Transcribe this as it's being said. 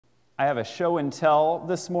I have a show and tell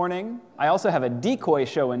this morning. I also have a decoy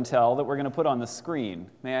show and tell that we're going to put on the screen.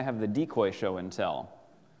 May I have the decoy show and tell?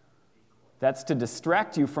 That's to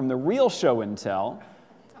distract you from the real show and tell,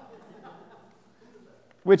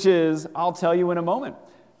 which is, I'll tell you in a moment.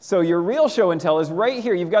 So your real show and tell is right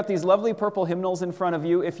here. You've got these lovely purple hymnals in front of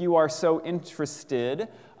you if you are so interested.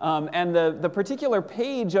 And the particular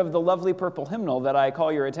page of the lovely purple hymnal that I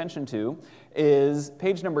call your attention to is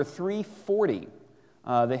page number 340,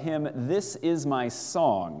 the hymn, "This Is My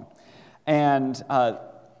Song." And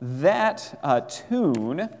that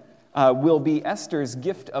tune will be Esther's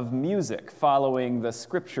gift of music following the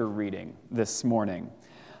scripture reading this morning.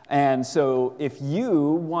 And so if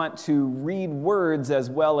you want to read words as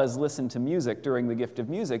well as listen to music during the gift of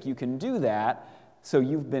music, you can do that, so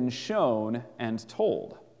you've been shown and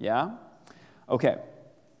told, yeah? Okay,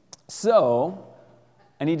 so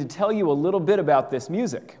I need to tell you a little bit about this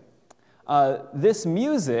music. This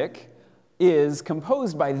music is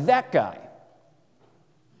composed by that guy.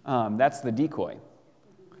 That's the decoy.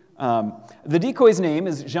 The decoy's name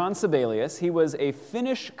is Jan Sibelius. He was a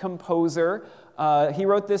Finnish composer. He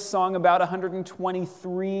wrote this song about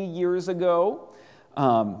 123 years ago.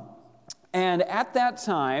 And at that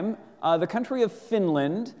time, the country of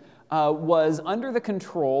Finland was under the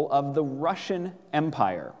control of the Russian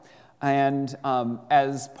Empire. And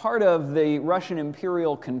as part of the Russian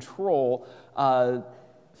imperial control,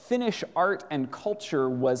 Finnish art and culture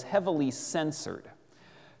was heavily censored.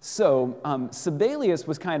 So Sibelius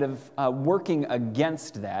was kind of working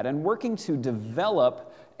against that and working to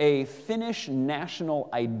develop a Finnish national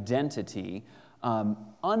identity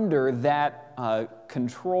under that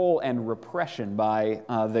control and repression by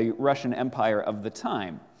the Russian Empire of the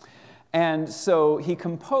time. And so he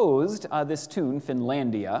composed this tune,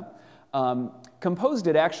 Finlandia, composed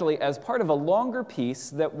it actually as part of a longer piece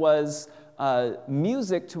that was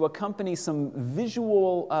music to accompany some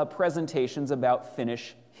visual presentations about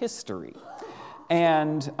Finnish history.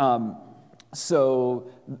 And so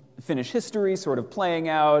Finnish history sort of playing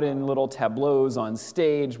out in little tableaus on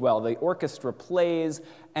stage while the orchestra plays,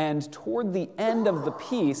 and toward the end of the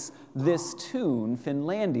piece, this tune,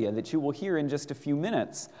 Finlandia, that you will hear in just a few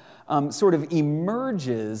minutes, sort of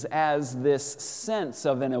emerges as this sense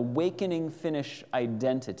of an awakening Finnish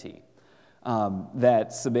identity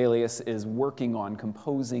that Sibelius is working on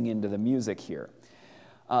composing into the music here.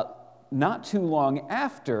 Not too long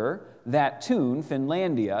after that tune,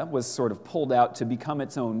 Finlandia, was sort of pulled out to become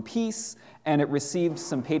its own piece, and it received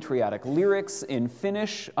some patriotic lyrics in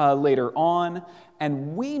Finnish later on,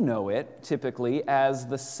 and we know it typically as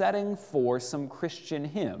the setting for some Christian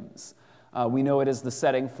hymns. We know it as the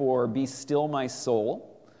setting for "Be Still My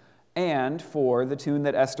Soul," and for the tune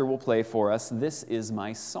that Esther will play for us, "This Is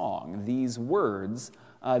My Song," these words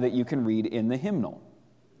that you can read in the hymnal.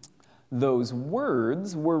 Those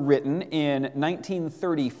words were written in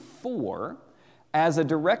 1934 as a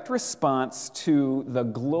direct response to the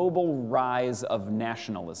global rise of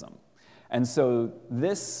nationalism. And so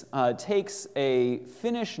this takes a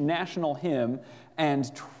Finnish national hymn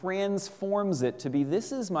and transforms it to be,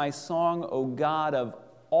 "This is my song, O God of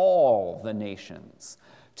all the nations,"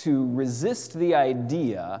 to resist the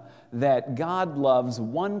idea that God loves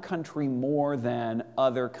one country more than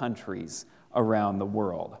other countries around the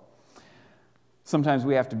world. Sometimes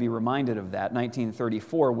we have to be reminded of that.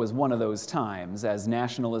 1934 was one of those times as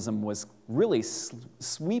nationalism was really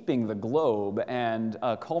sweeping the globe and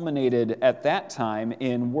culminated at that time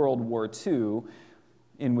in World War II,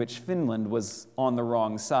 in which Finland was on the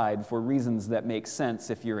wrong side for reasons that make sense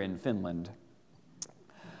if you're in Finland.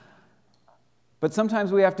 But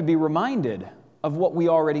sometimes we have to be reminded of what we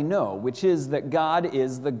already know, which is that God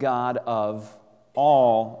is the God of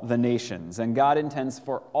all the nations, and God intends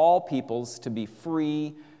for all peoples to be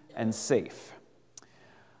free and safe.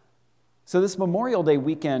 So this Memorial Day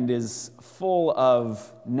weekend is full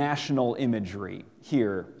of national imagery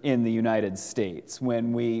here in the United States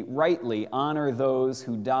when we rightly honor those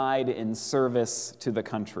who died in service to the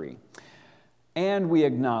country. And we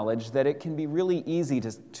acknowledge that it can be really easy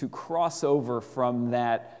to cross over from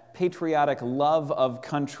that patriotic love of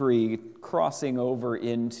country crossing over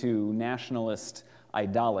into nationalist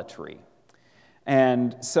idolatry.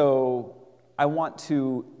 And so I want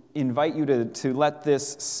to invite you to let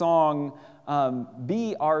this song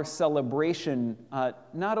be our celebration,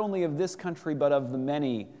 not only of this country, but of the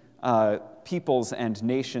many peoples and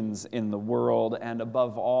nations in the world, and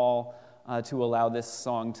above all, to allow this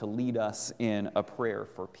song to lead us in a prayer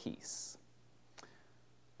for peace.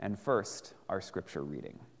 And first, our scripture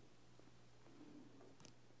reading.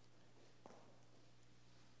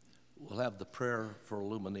 We'll have the prayer for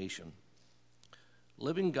illumination.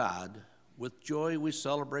 Living God, with joy we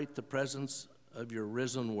celebrate the presence of your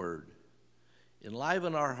risen word.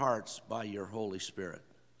 Enliven our hearts by your Holy Spirit,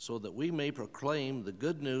 so that we may proclaim the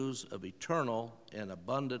good news of eternal and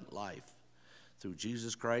abundant life. Through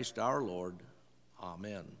Jesus Christ our Lord.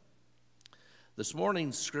 Amen. This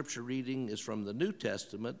morning's scripture reading is from the New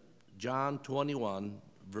Testament, John 21,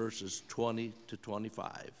 verses 20 to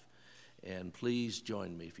 25. And please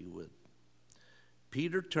join me if you would.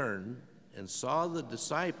 Peter turned and saw the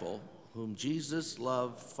disciple whom Jesus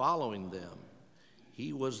loved following them.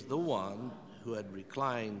 He was the one who had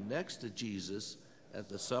reclined next to Jesus at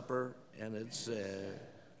the supper and had said,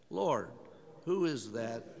 "Lord, who is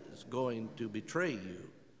that is going to betray you?"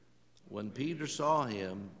 When Peter saw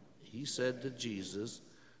him, he said to Jesus,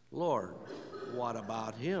 "Lord, what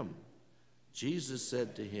about him?" Jesus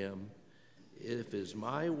said to him, "If it is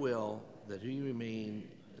my will that he remain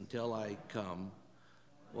until I come,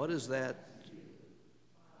 what is that?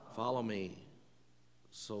 Follow me."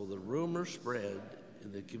 So the rumor spread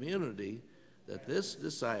in the community that this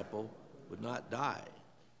disciple would not die.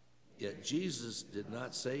 Yet Jesus did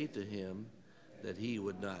not say to him that he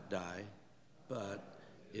would not die, but,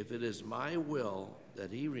 "If it is my will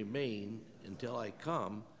that he remain until I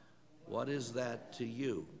come, what is that to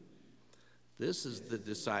you?" This is the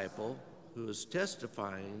disciple who is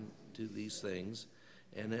testifying to these things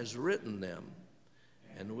and has written them.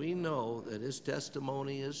 And we know that his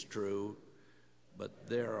testimony is true, but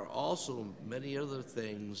there are also many other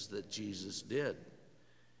things that Jesus did.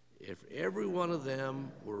 If every one of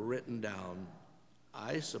them were written down,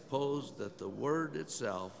 I suppose that the word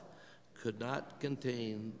itself could not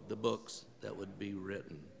contain the books that would be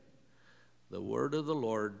written. The word of the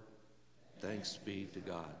Lord. Thanks be to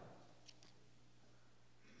God.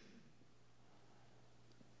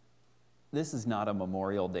 This is not a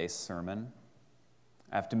Memorial Day sermon.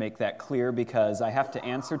 I have to make that clear because I have to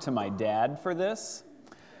answer to my dad for this.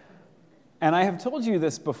 And I have told you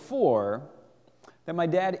this before, that my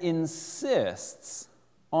dad insists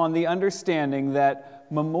on the understanding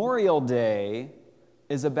that Memorial Day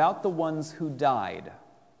is about the ones who died,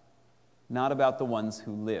 not about the ones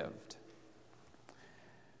who lived.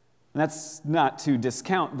 And that's not to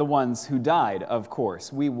discount the ones who died, of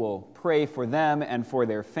course. We will pray for them and for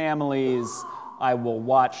their families. I will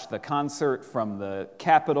watch the concert from the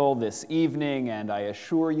Capitol this evening, and I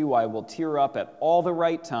assure you I will tear up at all the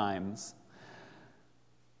right times.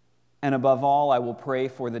 And above all, I will pray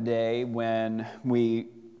for the day when we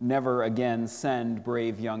never again send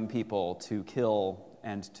brave young people to kill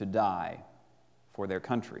and to die for their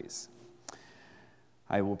countries.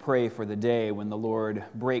 I will pray for the day when the Lord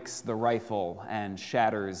breaks the rifle and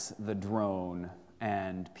shatters the drone,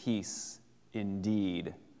 and peace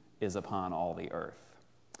indeed is upon all the earth.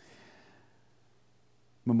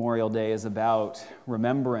 Memorial Day is about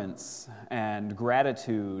remembrance and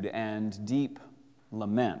gratitude and deep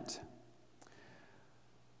lament.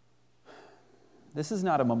 This is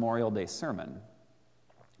not a Memorial Day sermon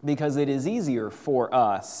because it is easier for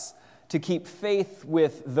us to keep faith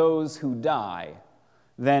with those who die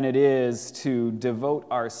than it is to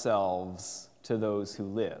devote ourselves to those who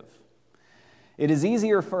live. It is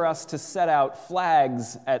easier for us to set out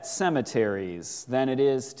flags at cemeteries than it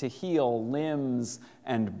is to heal limbs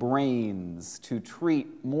and brains, to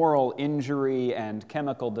treat moral injury and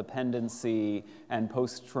chemical dependency and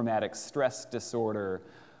post-traumatic stress disorder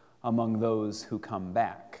among those who come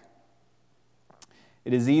back.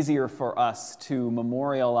 It is easier for us to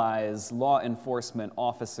memorialize law enforcement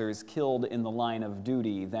officers killed in the line of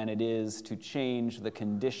duty than it is to change the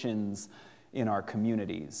conditions in our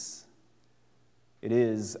communities. It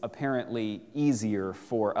is apparently easier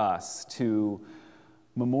for us to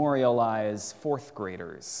memorialize fourth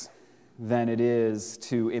graders than it is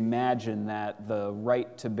to imagine that the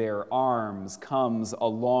right to bear arms comes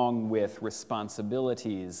along with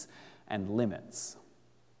responsibilities and limits.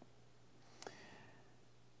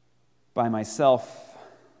 By myself,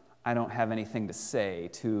 I don't have anything to say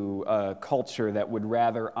to a culture that would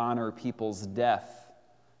rather honor people's death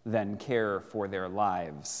than care for their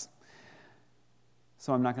lives.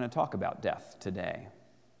 So I'm not going to talk about death today.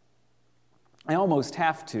 I almost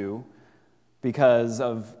have to, because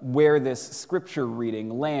of where this scripture reading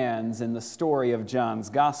lands in the story of John's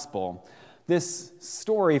Gospel. This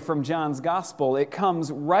story from John's Gospel, it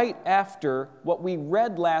comes right after what we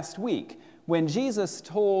read last week, when Jesus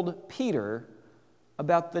told Peter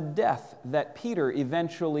about the death that Peter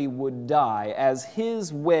eventually would die as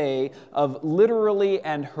his way of literally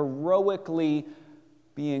and heroically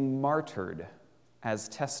being martyred as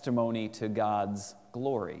testimony to God's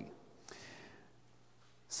glory.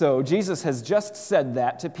 So Jesus has just said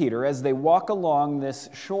that to Peter as they walk along this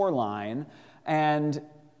shoreline, and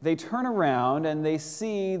they turn around and they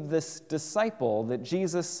see this disciple that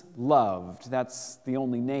Jesus loved. That's the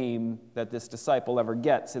only name that this disciple ever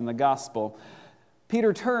gets in the gospel.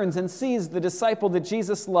 Peter turns and sees the disciple that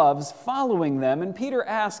Jesus loves following them, and Peter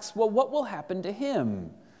asks, well, what will happen to him?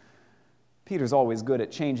 Peter's always good at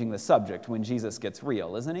changing the subject when Jesus gets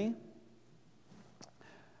real, isn't he?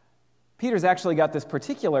 Peter's actually got this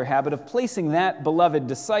particular habit of placing that beloved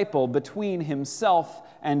disciple between himself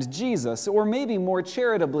and Jesus. Or maybe more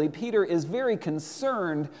charitably, Peter is very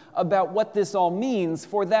concerned about what this all means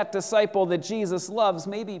for that disciple that Jesus loves.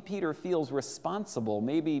 Maybe Peter feels responsible.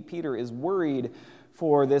 Maybe Peter is worried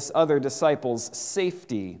for this other disciple's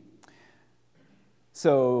safety.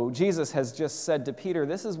 So Jesus has just said to Peter,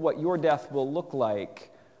 this is what your death will look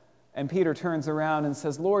like. And Peter turns around and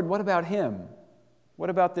says, Lord, what about him? What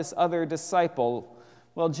about this other disciple?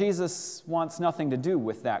 Well, Jesus wants nothing to do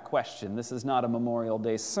with that question. This is not a Memorial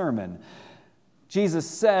Day sermon. Jesus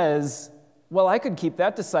says, well, I could keep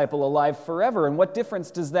that disciple alive forever, and what difference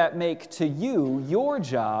does that make to you? Your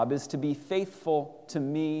job is to be faithful to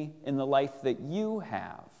me in the life that you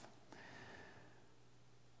have.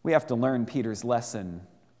 We have to learn Peter's lesson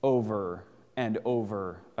over and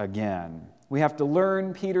over again. We have to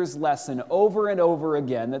learn Peter's lesson over and over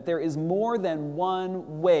again, that there is more than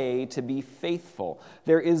one way to be faithful.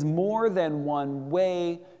 There is more than one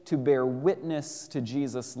way to bear witness to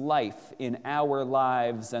Jesus' life in our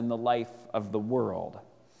lives and the life of the world.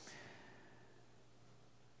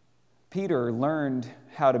 Peter learned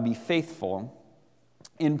how to be faithful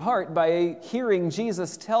in part by hearing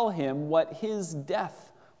Jesus tell him what his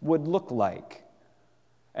death would look like.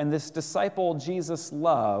 And this disciple Jesus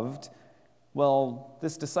loved,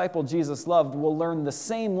 this disciple Jesus loved will learn the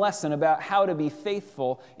same lesson about how to be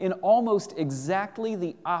faithful in almost exactly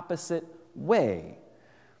the opposite way.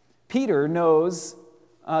 Peter knows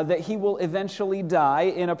that he will eventually die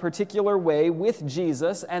in a particular way with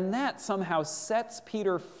Jesus, and that somehow sets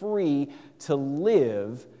Peter free to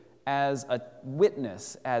live as a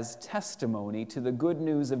witness, as testimony to the good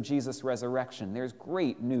news of Jesus' resurrection. There's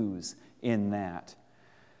great news in that.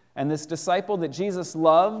 And this disciple that Jesus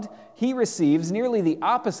loved, he receives nearly the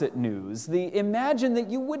opposite news. Imagine that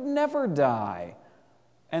you would never die.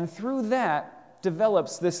 And through that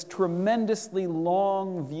develops this tremendously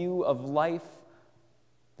long view of life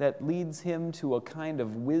that leads him to a kind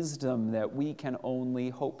of wisdom that we can only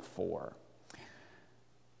hope for.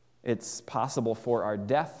 It's possible for our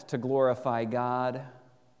death to glorify God,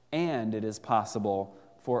 and it is possible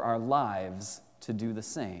for our lives to do the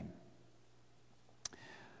same.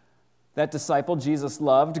 That disciple Jesus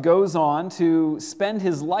loved goes on to spend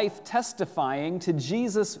his life testifying to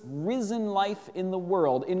Jesus' risen life in the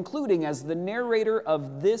world, including as the narrator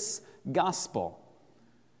of this gospel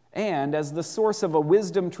and as the source of a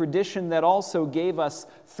wisdom tradition that also gave us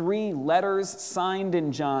 3 letters signed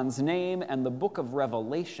in John's name and the book of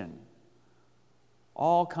Revelation,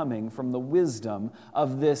 all coming from the wisdom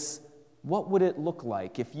of this, what would it look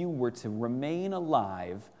like if you were to remain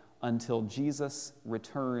alive until Jesus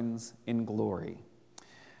returns in glory?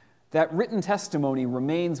 That written testimony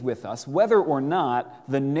remains with us, whether or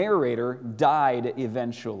not the narrator died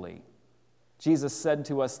eventually. Jesus said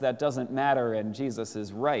to us that doesn't matter, and Jesus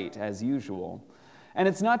is right, as usual. And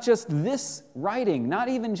it's not just this writing, not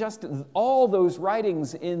even just all those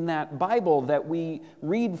writings in that Bible that we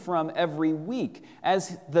read from every week.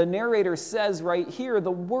 As the narrator says right here,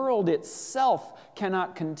 the world itself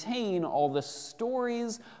cannot contain all the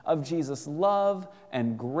stories of Jesus' love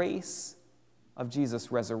and grace, of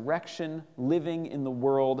Jesus' resurrection, living in the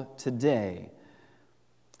world today.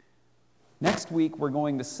 Next week, we're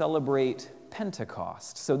going to celebrate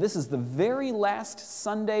Pentecost. So this is the very last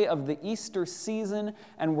Sunday of the Easter season,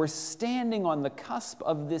 and we're standing on the cusp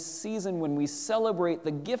of this season when we celebrate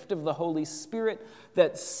the gift of the Holy Spirit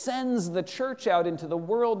that sends the church out into the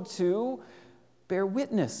world to bear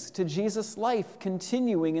witness to Jesus' life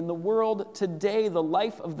continuing in the world today, the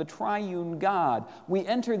life of the triune God. We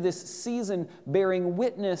enter this season bearing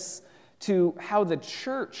witness to how the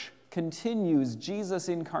church continues Jesus'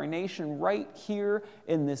 incarnation right here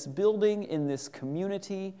in this building, in this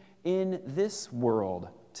community, in this world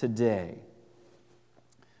today.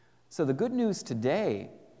 So the good news today,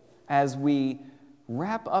 as we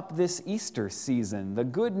wrap up this Easter season, the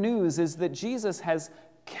good news is that Jesus has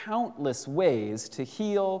countless ways to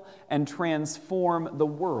heal and transform the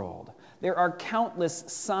world. There are countless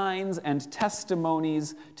signs and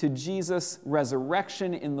testimonies to Jesus'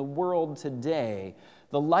 resurrection in the world today.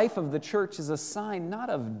 The life of the church is a sign not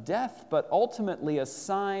of death, but ultimately a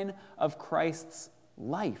sign of Christ's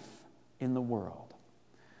life in the world.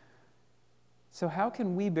 So how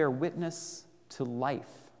can we bear witness to life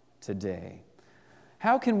today?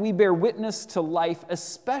 How can we bear witness to life,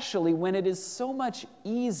 especially when it is so much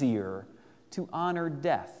easier to honor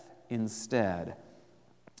death instead?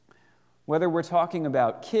 Whether we're talking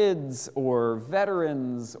about kids or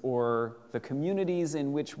veterans or the communities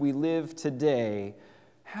in which we live today,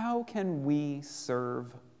 how can we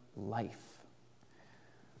serve life?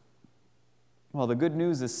 Well, the good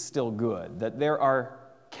news is still good, that there are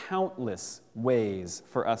countless ways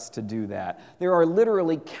for us to do that. There are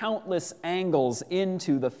literally countless angles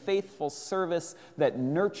into the faithful service that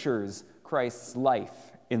nurtures Christ's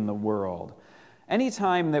life in the world.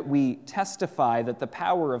 Anytime that we testify that the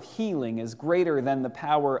power of healing is greater than the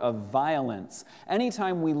power of violence,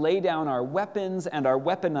 anytime we lay down our weapons and our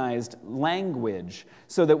weaponized language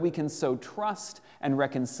so that we can sow trust and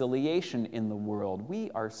reconciliation in the world, we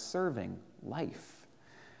are serving life.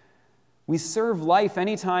 We serve life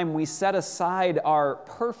anytime we set aside our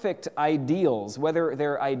perfect ideals, whether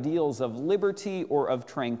they're ideals of liberty or of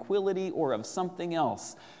tranquility or of something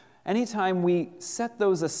else. Anytime we set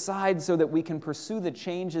those aside so that we can pursue the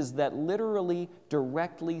changes that literally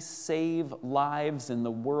directly save lives in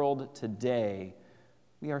the world today,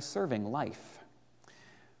 we are serving life.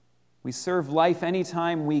 We serve life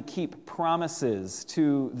anytime we keep promises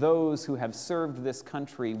to those who have served this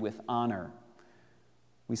country with honor.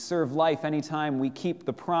 We serve life anytime we keep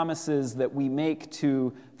the promises that we make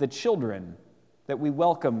to the children that we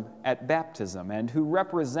welcome at baptism and who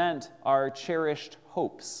represent our cherished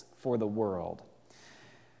hopes for the world.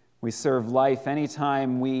 We serve life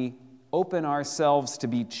anytime we open ourselves to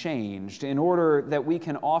be changed in order that we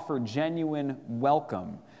can offer genuine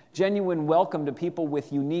welcome to people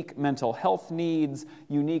with unique mental health needs,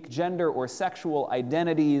 unique gender or sexual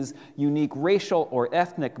identities, unique racial or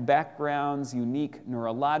ethnic backgrounds, unique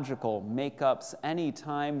neurological makeups,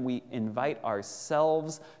 anytime we invite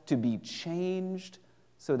ourselves to be changed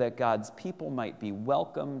so that God's people might be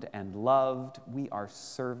welcomed and loved, we are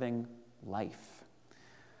serving life.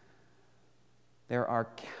 There are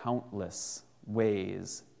countless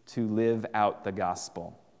ways to live out the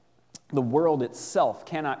gospel. The world itself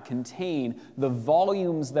cannot contain the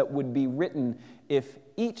volumes that would be written if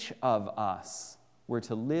each of us were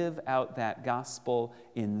to live out that gospel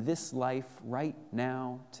in this life right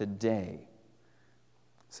now, today.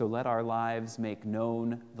 So let our lives make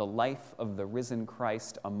known the life of the risen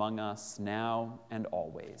Christ among us now and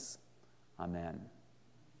always. Amen.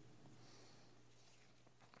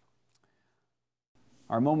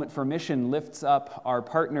 Our Moment for Mission lifts up our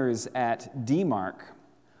partners at DMARC.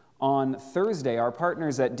 On Thursday, our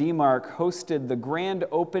partners at DMARC hosted the grand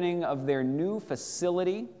opening of their new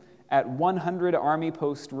facility at 100 Army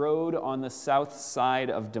Post Road on the south side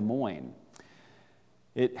of Des Moines.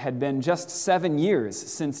 It had been just 7 years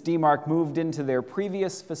since DMARC moved into their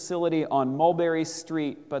previous facility on Mulberry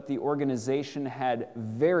Street, but the organization had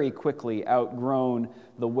very quickly outgrown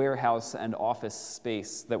the warehouse and office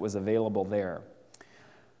space that was available there.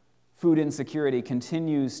 Food insecurity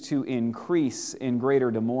continues to increase in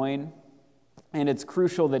Greater Des Moines, and it's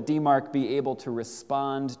crucial that DMARC be able to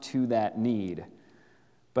respond to that need.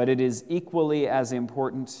 But it is equally as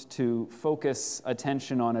important to focus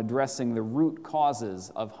attention on addressing the root causes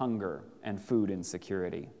of hunger and food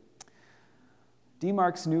insecurity.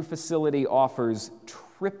 DMARC's new facility offers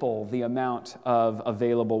triple the amount of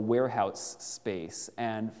available warehouse space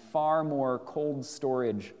and far more cold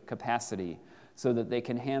storage capacity so that they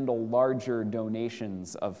can handle larger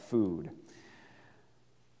donations of food.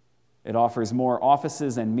 It offers more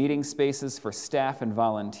offices and meeting spaces for staff and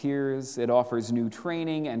volunteers. It offers new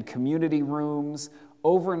training and community rooms,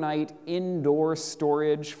 overnight indoor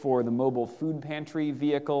storage for the mobile food pantry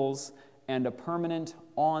vehicles, and a permanent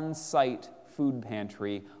on-site food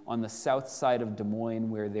pantry on the south side of Des Moines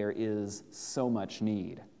where there is so much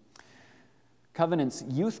need. Covenant's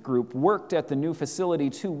youth group worked at the new facility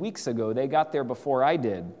 2 weeks ago. They got there before I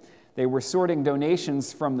did. They were sorting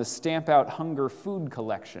donations from the Stamp Out Hunger food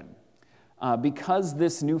collection. Because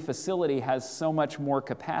this new facility has so much more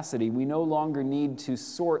capacity, we no longer need to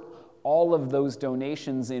sort all of those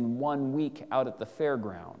donations in 1 week out at the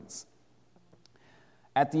fairgrounds.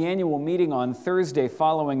 At the annual meeting on Thursday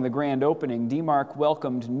following the grand opening, DMARC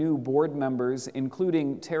welcomed new board members,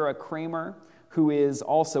 including Tara Kramer, who is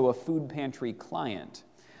also a food pantry client.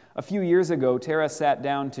 A few years ago, Tara sat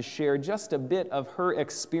down to share just a bit of her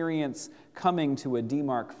experience coming to a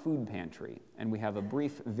DMARC food pantry, and we have a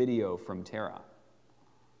brief video from Tara.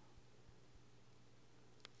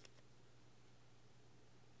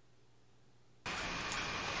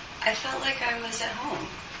 I felt like I was at home.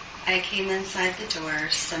 I came inside the door.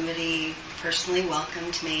 Somebody personally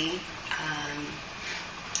welcomed me.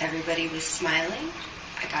 Everybody was smiling.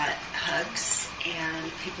 I got hugs,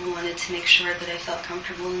 and people wanted to make sure that I felt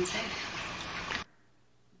comfortable and safe.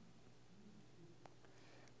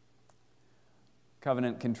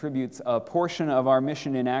 Covenant contributes a portion of our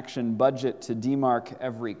Mission in Action budget to DMARC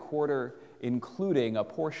every quarter, including a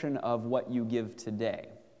portion of what you give today.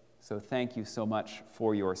 So thank you so much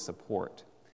for your support.